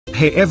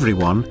Hey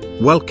everyone,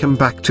 welcome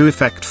back to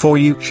Effect For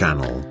You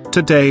channel.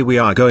 Today we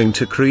are going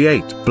to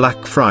create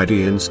Black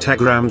Friday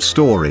Instagram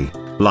story,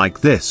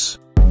 like this.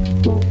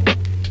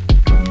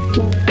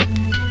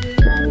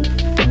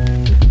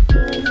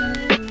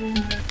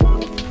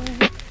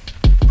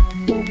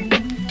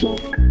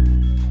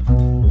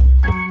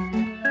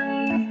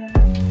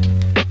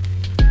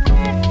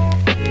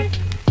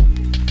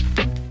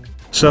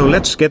 So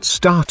let's get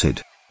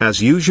started.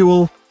 As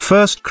usual,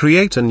 first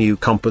create a new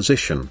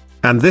composition,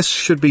 and this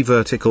should be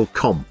vertical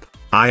comp.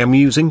 I am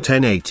using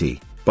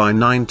 1080 by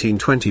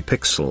 1920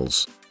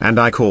 pixels, and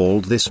I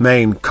called this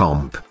main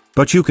comp,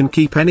 but you can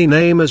keep any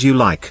name as you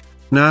like.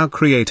 Now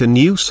create a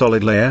new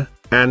solid layer,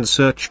 and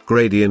search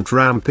gradient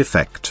ramp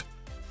effect.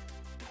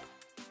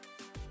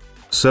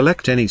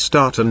 Select any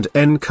start and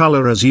end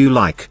color as you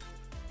like,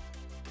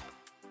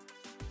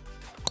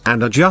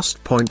 and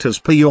adjust point as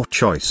per your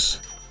choice.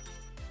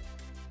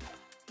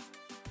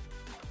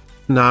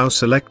 Now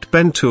select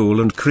pen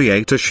tool and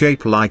create a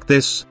shape like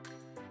this.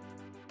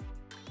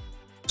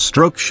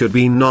 Stroke should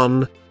be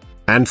none,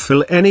 and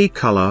fill any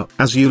color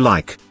as you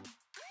like.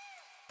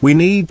 We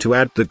need to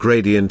add the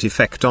gradient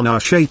effect on our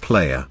shape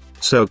layer,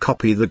 so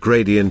copy the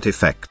gradient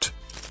effect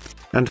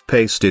and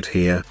paste it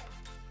here.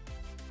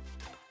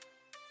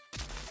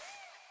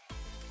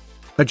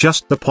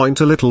 Adjust the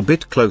point a little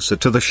bit closer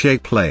to the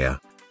shape layer.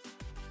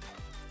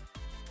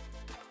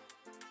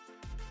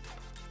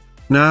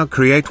 Now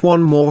create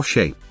one more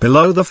shape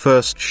below the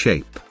first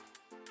shape,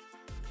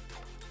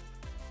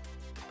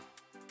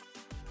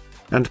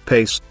 and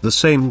paste the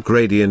same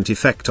gradient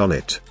effect on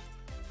it,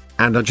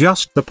 and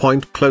adjust the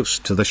point close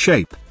to the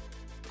shape.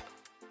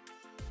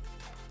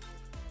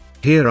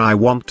 Here I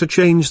want to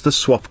change the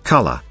swap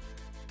color.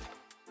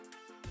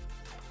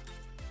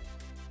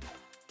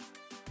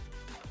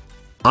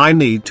 I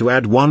need to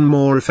add one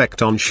more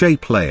effect on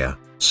shape layer,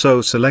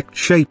 so select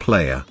shape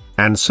layer,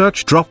 and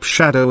search drop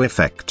shadow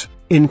effect.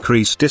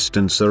 Increase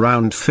distance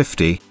around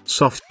 50,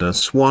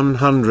 softness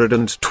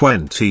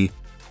 120,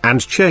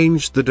 and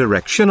change the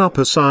direction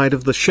upper side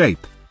of the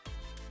shape.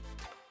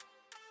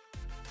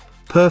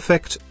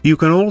 Perfect. You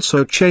can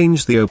also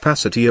change the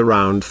opacity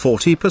around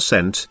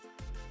 40%.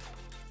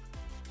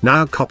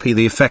 Now copy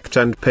the effect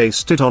and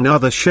paste it on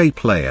other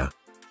shape layer.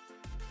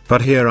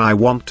 But here I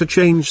want to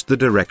change the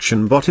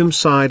direction bottom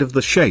side of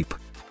the shape.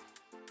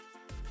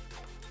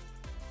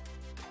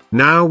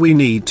 Now we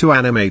need to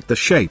animate the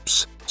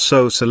shapes.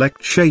 So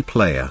select shape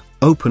layer,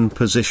 open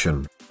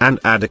position, and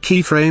add a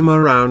keyframe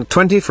around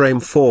 20 frame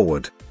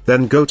forward,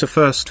 then go to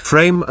first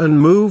frame and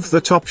move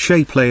the top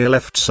shape layer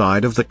left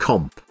side of the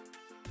comp,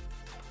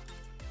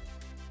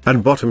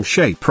 and bottom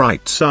shape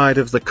right side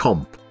of the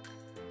comp.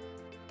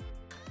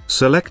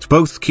 Select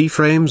both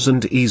keyframes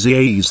and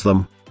ease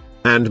them,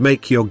 and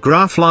make your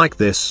graph like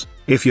this.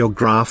 If your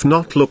graph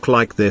not look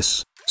like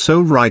this, so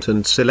right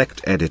and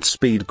select edit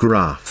speed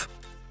graph.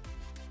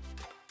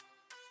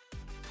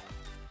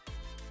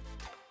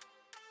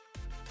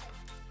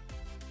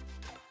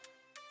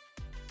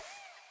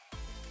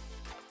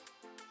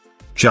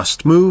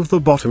 Just move the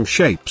bottom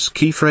shape's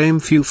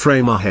keyframe few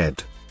frame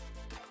ahead.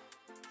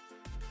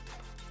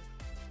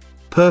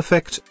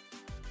 Perfect.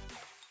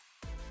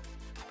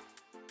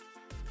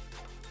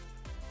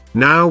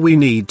 Now we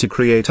need to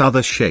create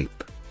other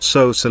shape,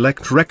 so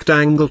select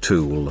rectangle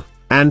tool,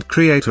 and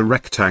create a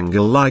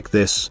rectangle like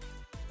this.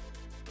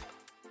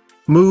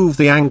 Move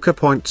the anchor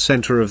point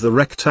center of the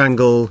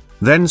rectangle,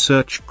 then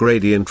search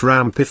gradient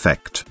ramp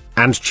effect,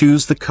 and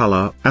choose the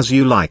color as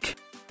you like.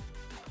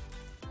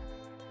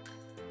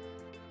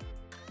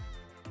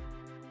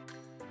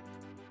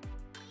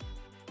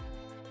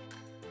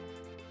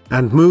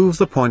 And move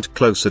the point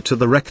closer to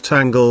the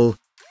rectangle.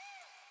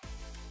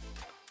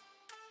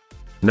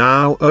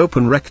 Now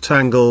open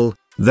rectangle,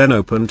 then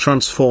open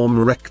transform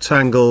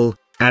rectangle,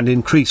 and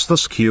increase the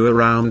skew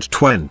around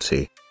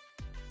 20.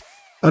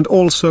 And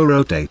also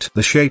rotate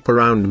the shape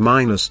around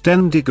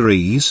 -10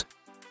 degrees.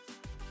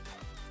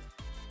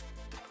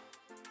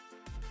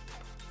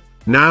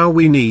 Now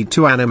we need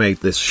to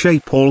animate this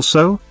shape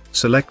also.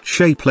 Select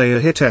shape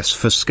layer, hit S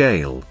for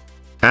scale,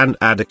 and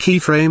add a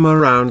keyframe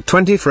around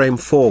 20 frame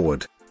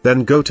forward.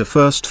 Then go to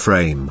first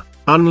frame,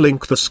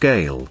 unlink the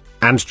scale,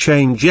 and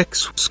change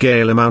X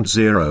scale amount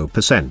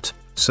 0%.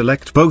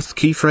 Select both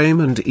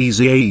keyframe and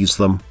ease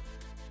them.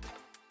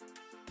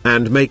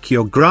 And make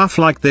your graph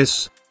like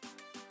this.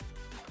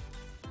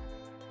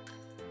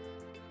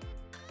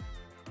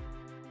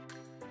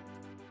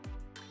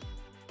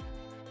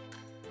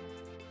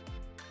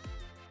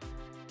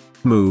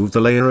 Move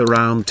the layer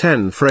around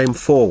 10 frame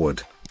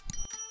forward.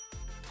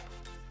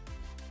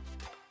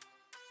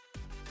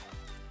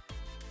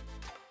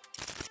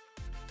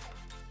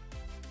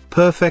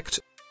 Perfect.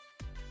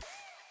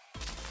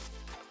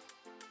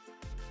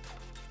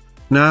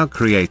 Now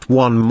create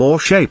one more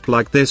shape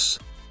like this,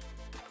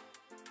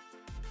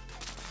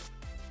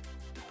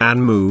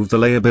 and move the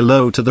layer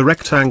below to the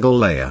rectangle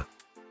layer,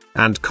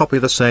 and copy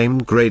the same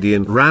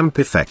gradient ramp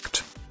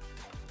effect,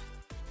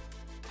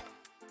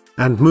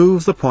 and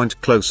move the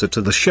point closer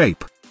to the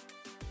shape.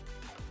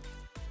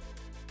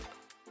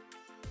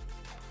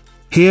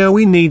 Here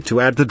we need to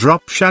add the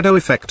drop shadow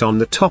effect on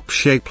the top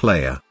shape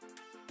layer.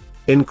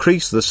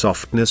 Increase the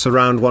softness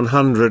around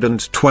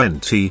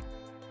 120.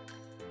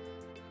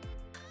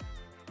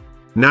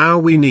 Now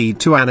we need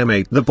to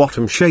animate the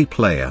bottom shape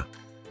layer.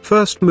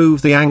 First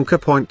move the anchor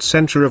point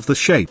center of the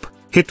shape,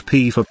 hit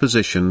P for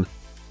position,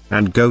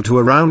 and go to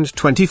around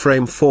 20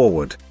 frame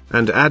forward,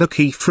 and add a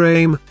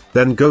keyframe,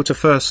 then go to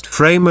first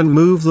frame and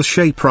move the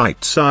shape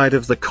right side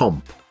of the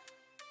comp.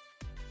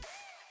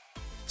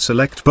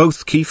 Select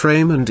both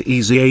keyframe and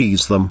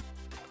ease them.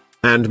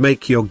 And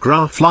make your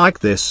graph like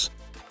this.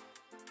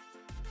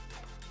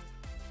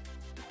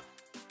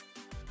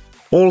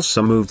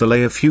 Also move the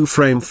layer few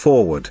frame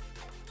forward.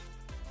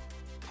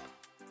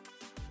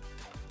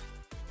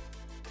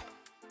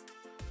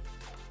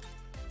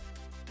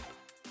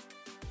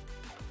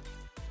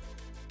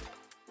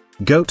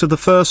 Go to the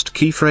first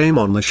keyframe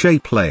on the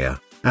shape layer,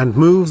 and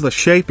move the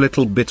shape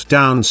little bit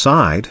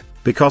downside,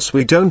 because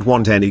we don't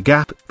want any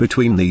gap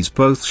between these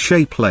both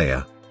shape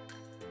layer.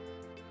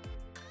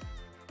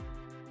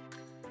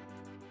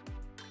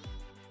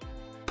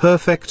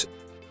 Perfect.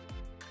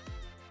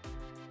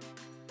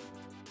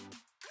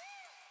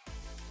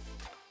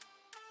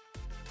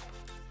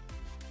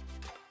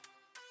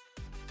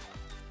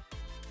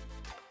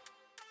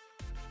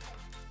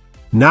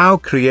 Now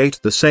create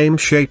the same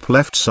shape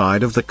left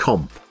side of the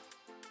comp.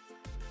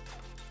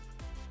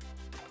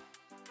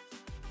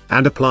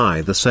 And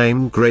apply the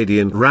same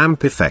gradient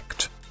ramp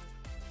effect.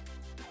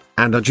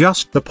 And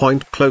adjust the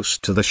point close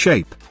to the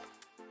shape.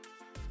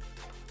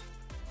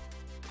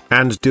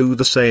 And do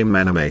the same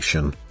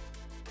animation.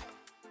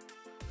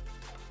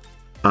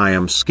 I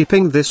am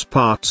skipping this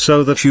part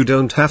so that you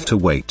don't have to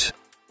wait.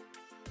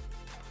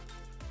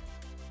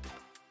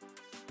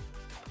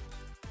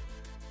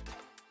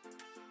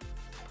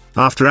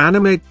 After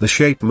animate the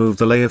shape, move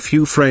the layer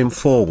few frame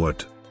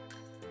forward.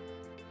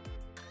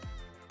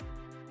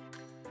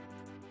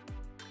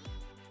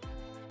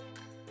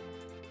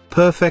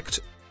 Perfect.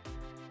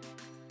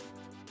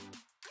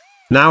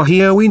 Now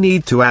here we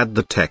need to add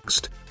the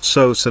text,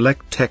 so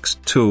select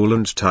text tool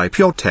and type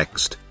your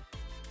text.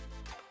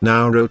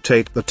 Now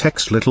rotate the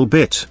text little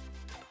bit.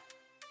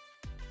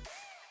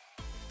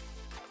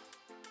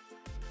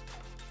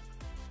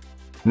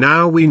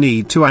 Now we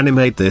need to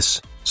animate this,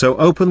 so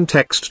open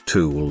text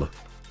tool.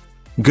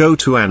 Go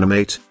to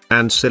animate,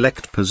 and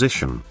select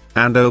position,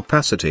 and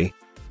opacity.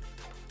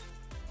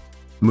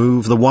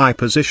 Move the Y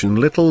position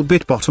little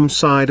bit bottom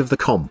side of the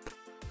comp.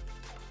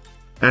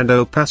 And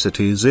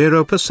opacity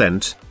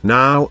 0%,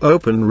 now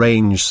open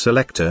range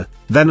selector,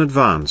 then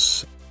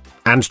advance.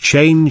 And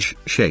change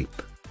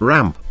shape,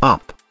 ramp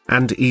up,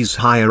 and ease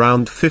high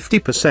around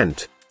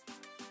 50%.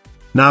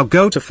 Now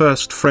go to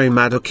first frame,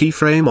 add a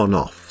keyframe on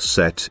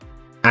offset.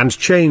 And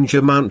change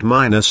amount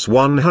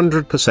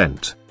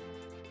 -100%.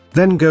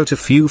 Then go to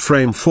few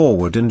frame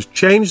forward and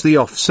change the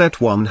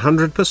offset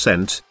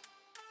 100%.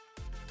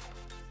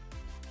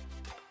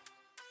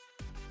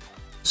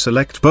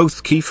 Select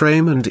both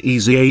keyframe and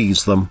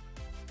ease them.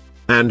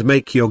 And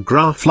make your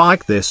graph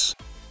like this.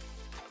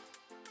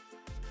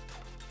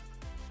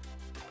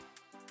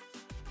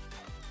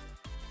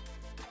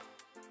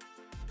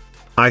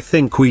 I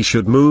think we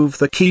should move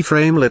the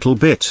keyframe little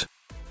bit.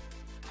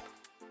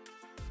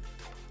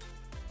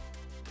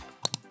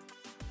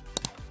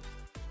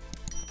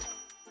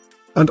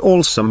 And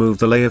also move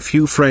the layer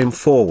few frame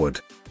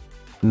forward.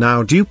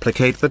 Now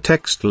duplicate the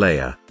text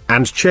layer,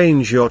 and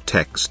change your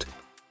text.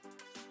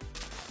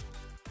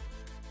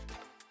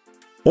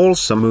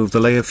 Also move the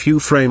layer few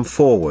frame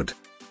forward.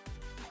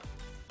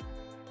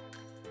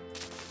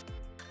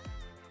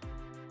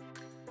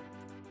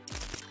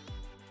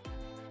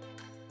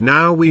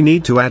 Now we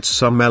need to add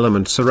some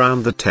elements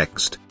around the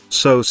text,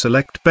 so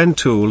select pen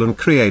tool and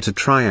create a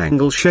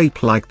triangle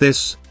shape like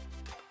this.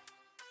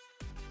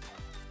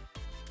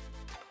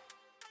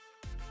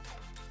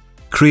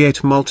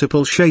 Create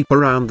multiple shape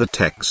around the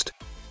text.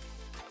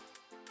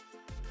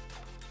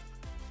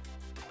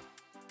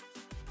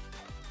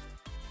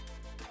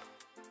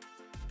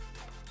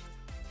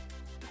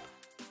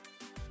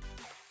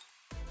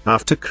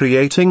 After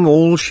creating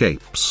all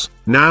shapes,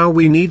 now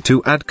we need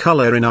to add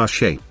color in our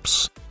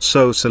shapes,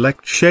 so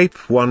select shape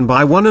one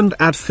by one and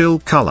add fill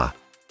color.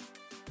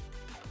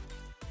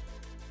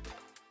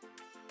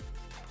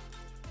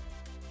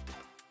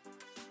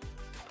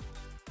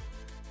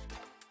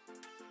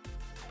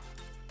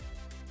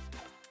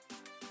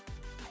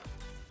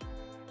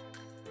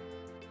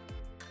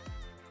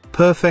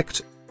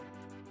 Perfect.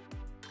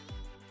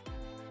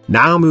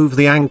 Now move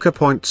the anchor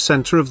point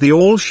center of the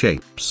all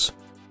shapes.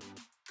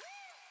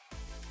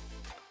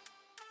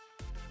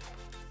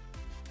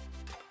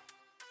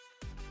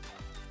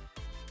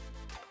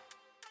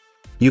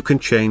 You can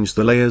change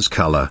the layers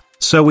color,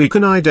 so we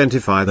can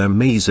identify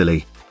them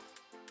easily.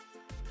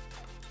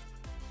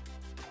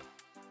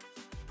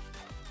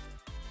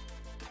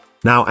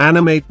 Now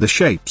animate the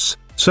shapes,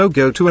 so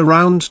go to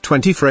around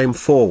 20 frame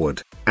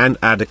forward, and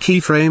add a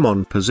keyframe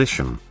on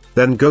position.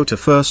 Then go to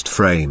first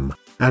frame,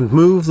 and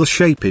move the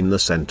shape in the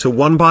center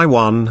one by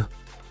one.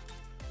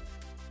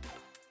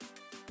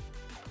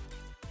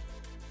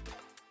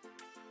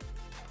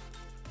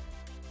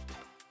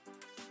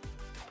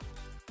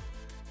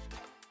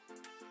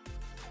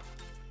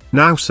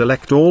 Now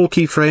select all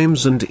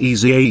keyframes and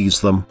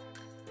ease them.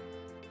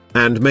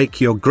 And make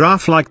your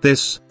graph like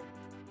this.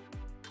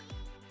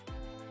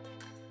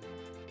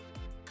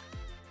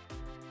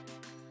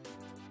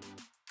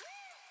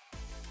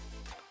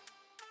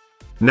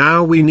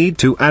 Now we need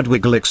to add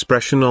wiggle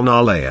expression on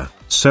our layer,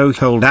 so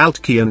hold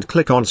Alt key and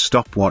click on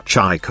stopwatch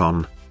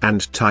icon,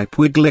 and type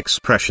wiggle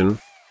expression.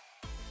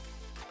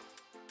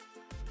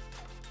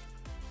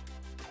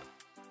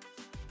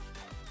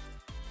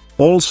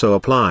 Also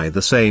apply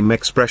the same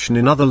expression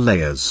in other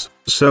layers,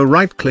 so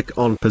right-click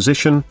on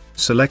position,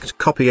 select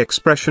copy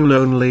expression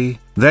only,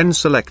 then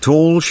select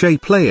all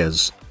shape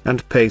layers,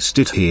 and paste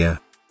it here.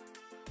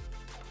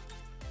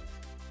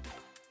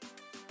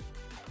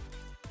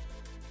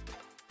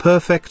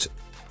 Perfect.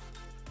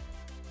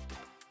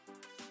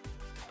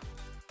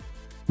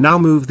 Now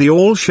move the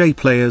all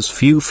shape layers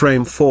few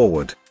frame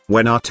forward,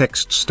 when our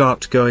text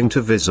start going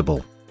to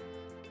visible.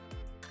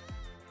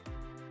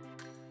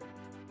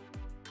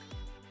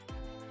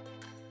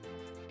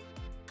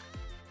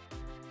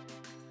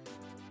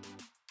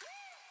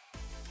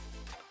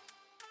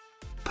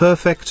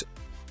 Perfect.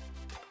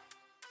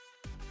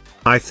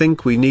 I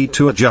think we need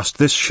to adjust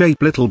this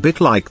shape little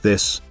bit like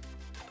this.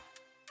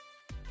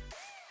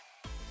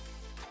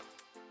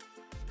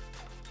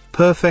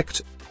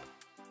 Perfect.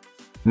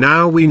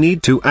 Now we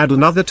need to add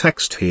another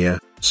text here,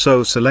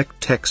 so select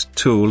text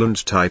tool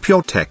and type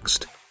your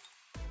text.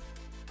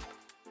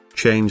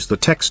 Change the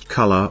text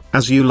color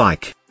as you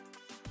like.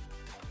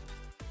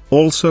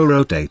 Also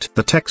rotate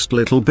the text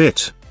little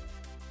bit.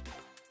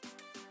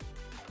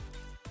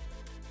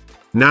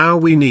 Now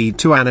we need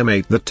to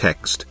animate the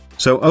text,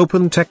 so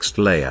open text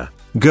layer,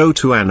 go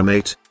to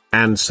animate,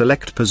 and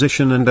select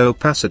position and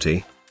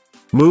opacity.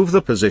 Move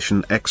the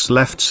position X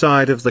left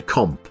side of the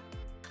comp.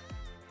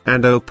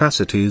 And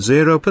opacity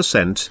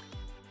 0%.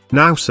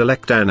 Now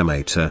select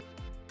animator.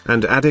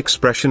 And add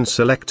expression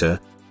selector.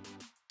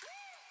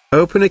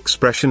 Open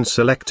expression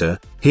selector,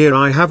 here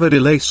I have a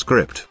delay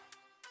script.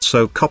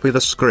 So copy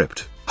the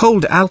script,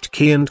 hold Alt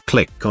key and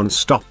click on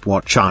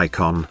stopwatch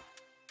icon.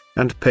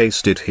 And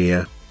paste it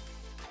here.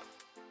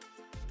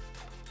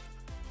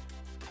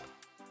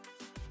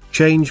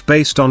 Change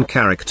based on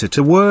character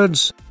to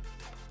words.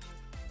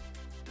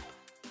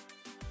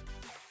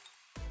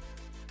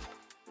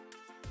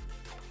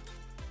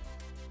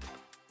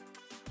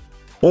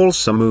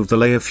 Also move the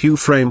layer few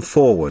frame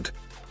forward.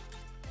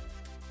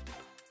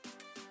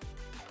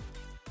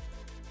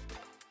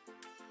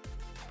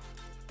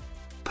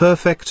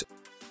 Perfect.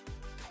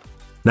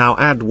 Now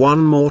add one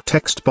more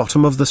text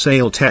bottom of the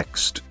sale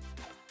text.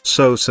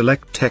 So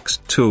select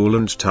text tool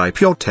and type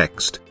your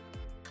text.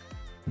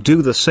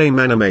 Do the same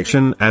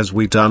animation as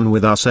we done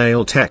with our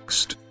sale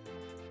text.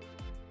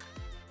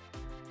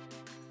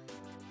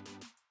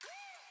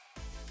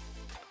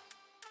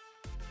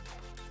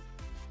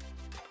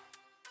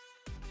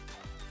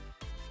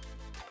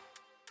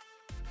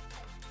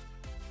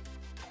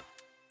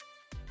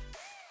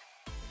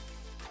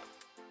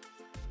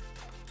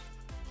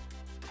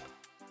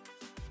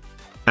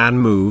 And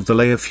move the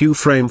layer few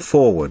frame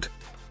forward.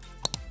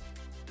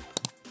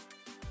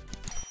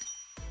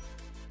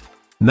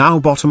 Now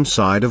bottom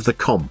side of the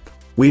comp,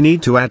 we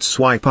need to add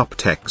swipe up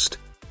text.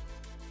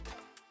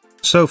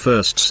 So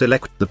first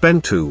select the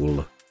pen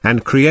tool,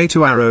 and create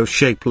a arrow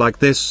shape like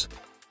this.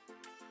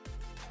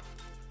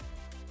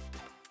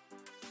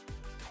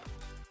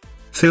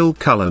 Fill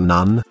color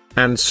none,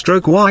 and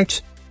stroke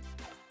white.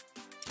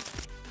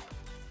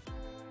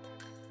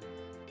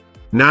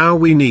 Now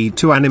we need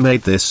to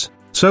animate this,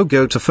 so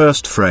go to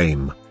first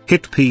frame,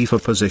 hit P for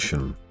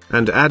position,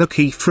 and add a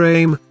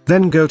keyframe,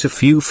 then go to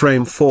few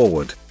frame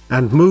forward,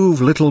 and move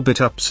little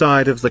bit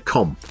upside of the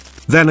comp.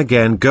 Then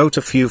again go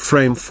to few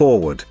frame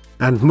forward,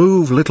 and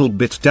move little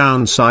bit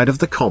downside of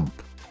the comp.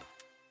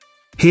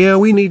 Here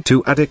we need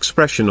to add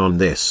expression on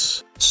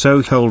this,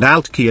 so hold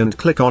Alt key and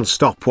click on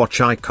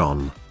stopwatch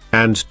icon,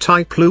 and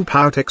type loop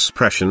out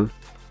expression.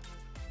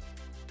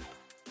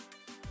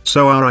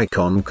 So our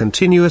icon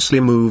continuously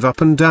move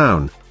up and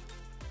down.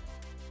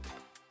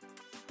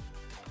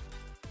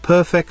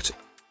 Perfect.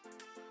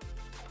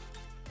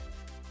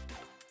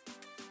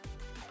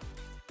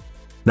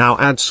 Now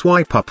add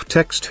swipe up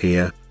text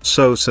here,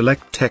 so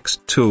select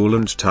text tool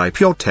and type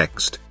your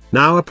text.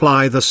 Now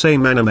apply the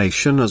same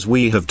animation as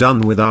we have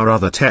done with our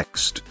other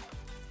text.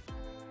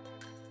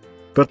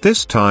 But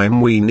this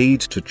time we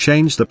need to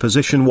change the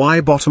position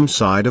Y bottom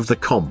side of the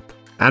comp,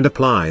 and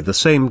apply the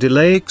same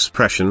delay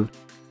expression.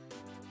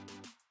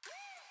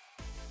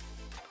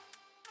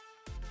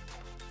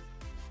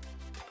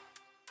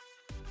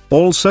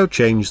 Also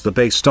change the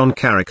based on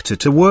character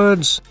to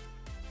words.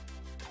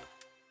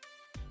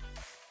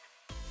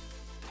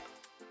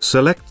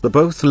 Select the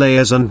both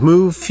layers and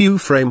move few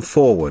frame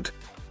forward.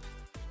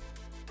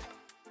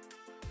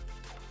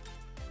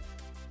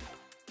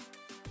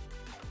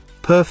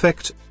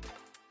 Perfect.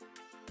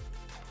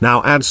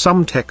 Now add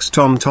some text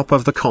on top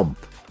of the comp,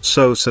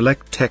 so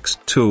select text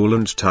tool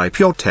and type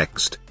your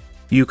text.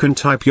 You can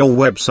type your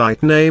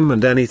website name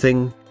and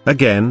anything,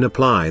 Again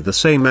apply the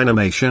same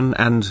animation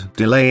and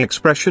delay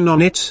expression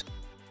on it.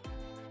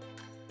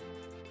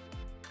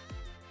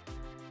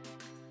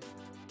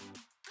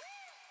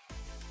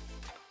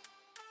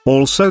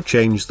 Also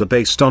change the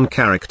based on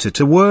character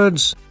to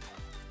words.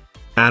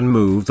 And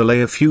move the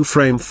layer few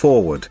frame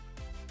forward.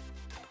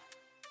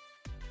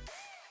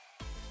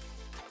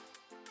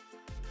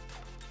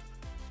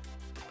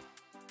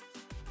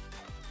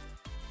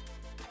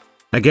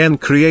 Again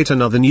create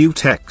another new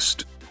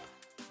text.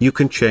 You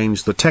can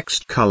change the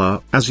text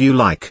color as you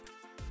like.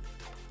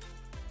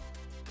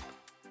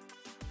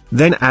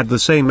 Then add the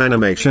same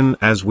animation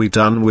as we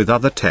done with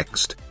other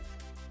text.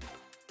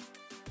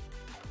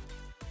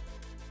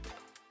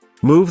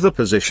 Move the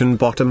position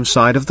bottom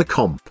side of the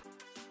comp.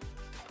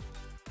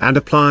 And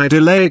apply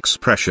delay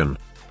expression.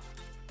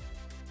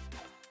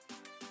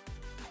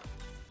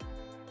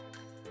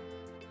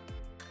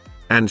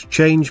 And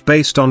change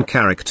based on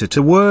character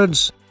to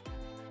words.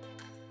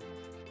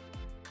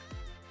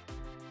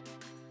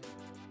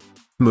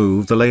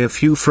 Move the layer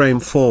few frame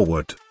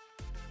forward.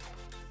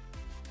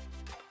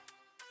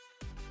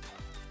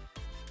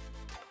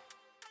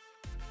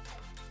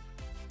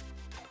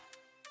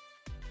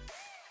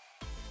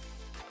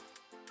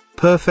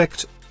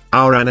 Perfect.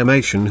 Our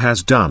animation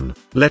has done.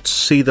 Let's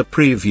see the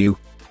preview.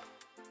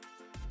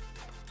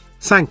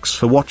 Thanks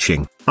for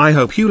watching. I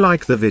hope you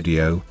like the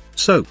video,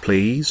 so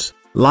please,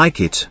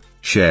 like it,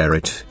 share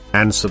it,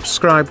 and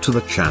subscribe to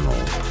the channel.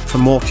 For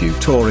more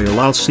tutorial,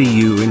 I'll see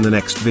you in the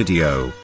next video.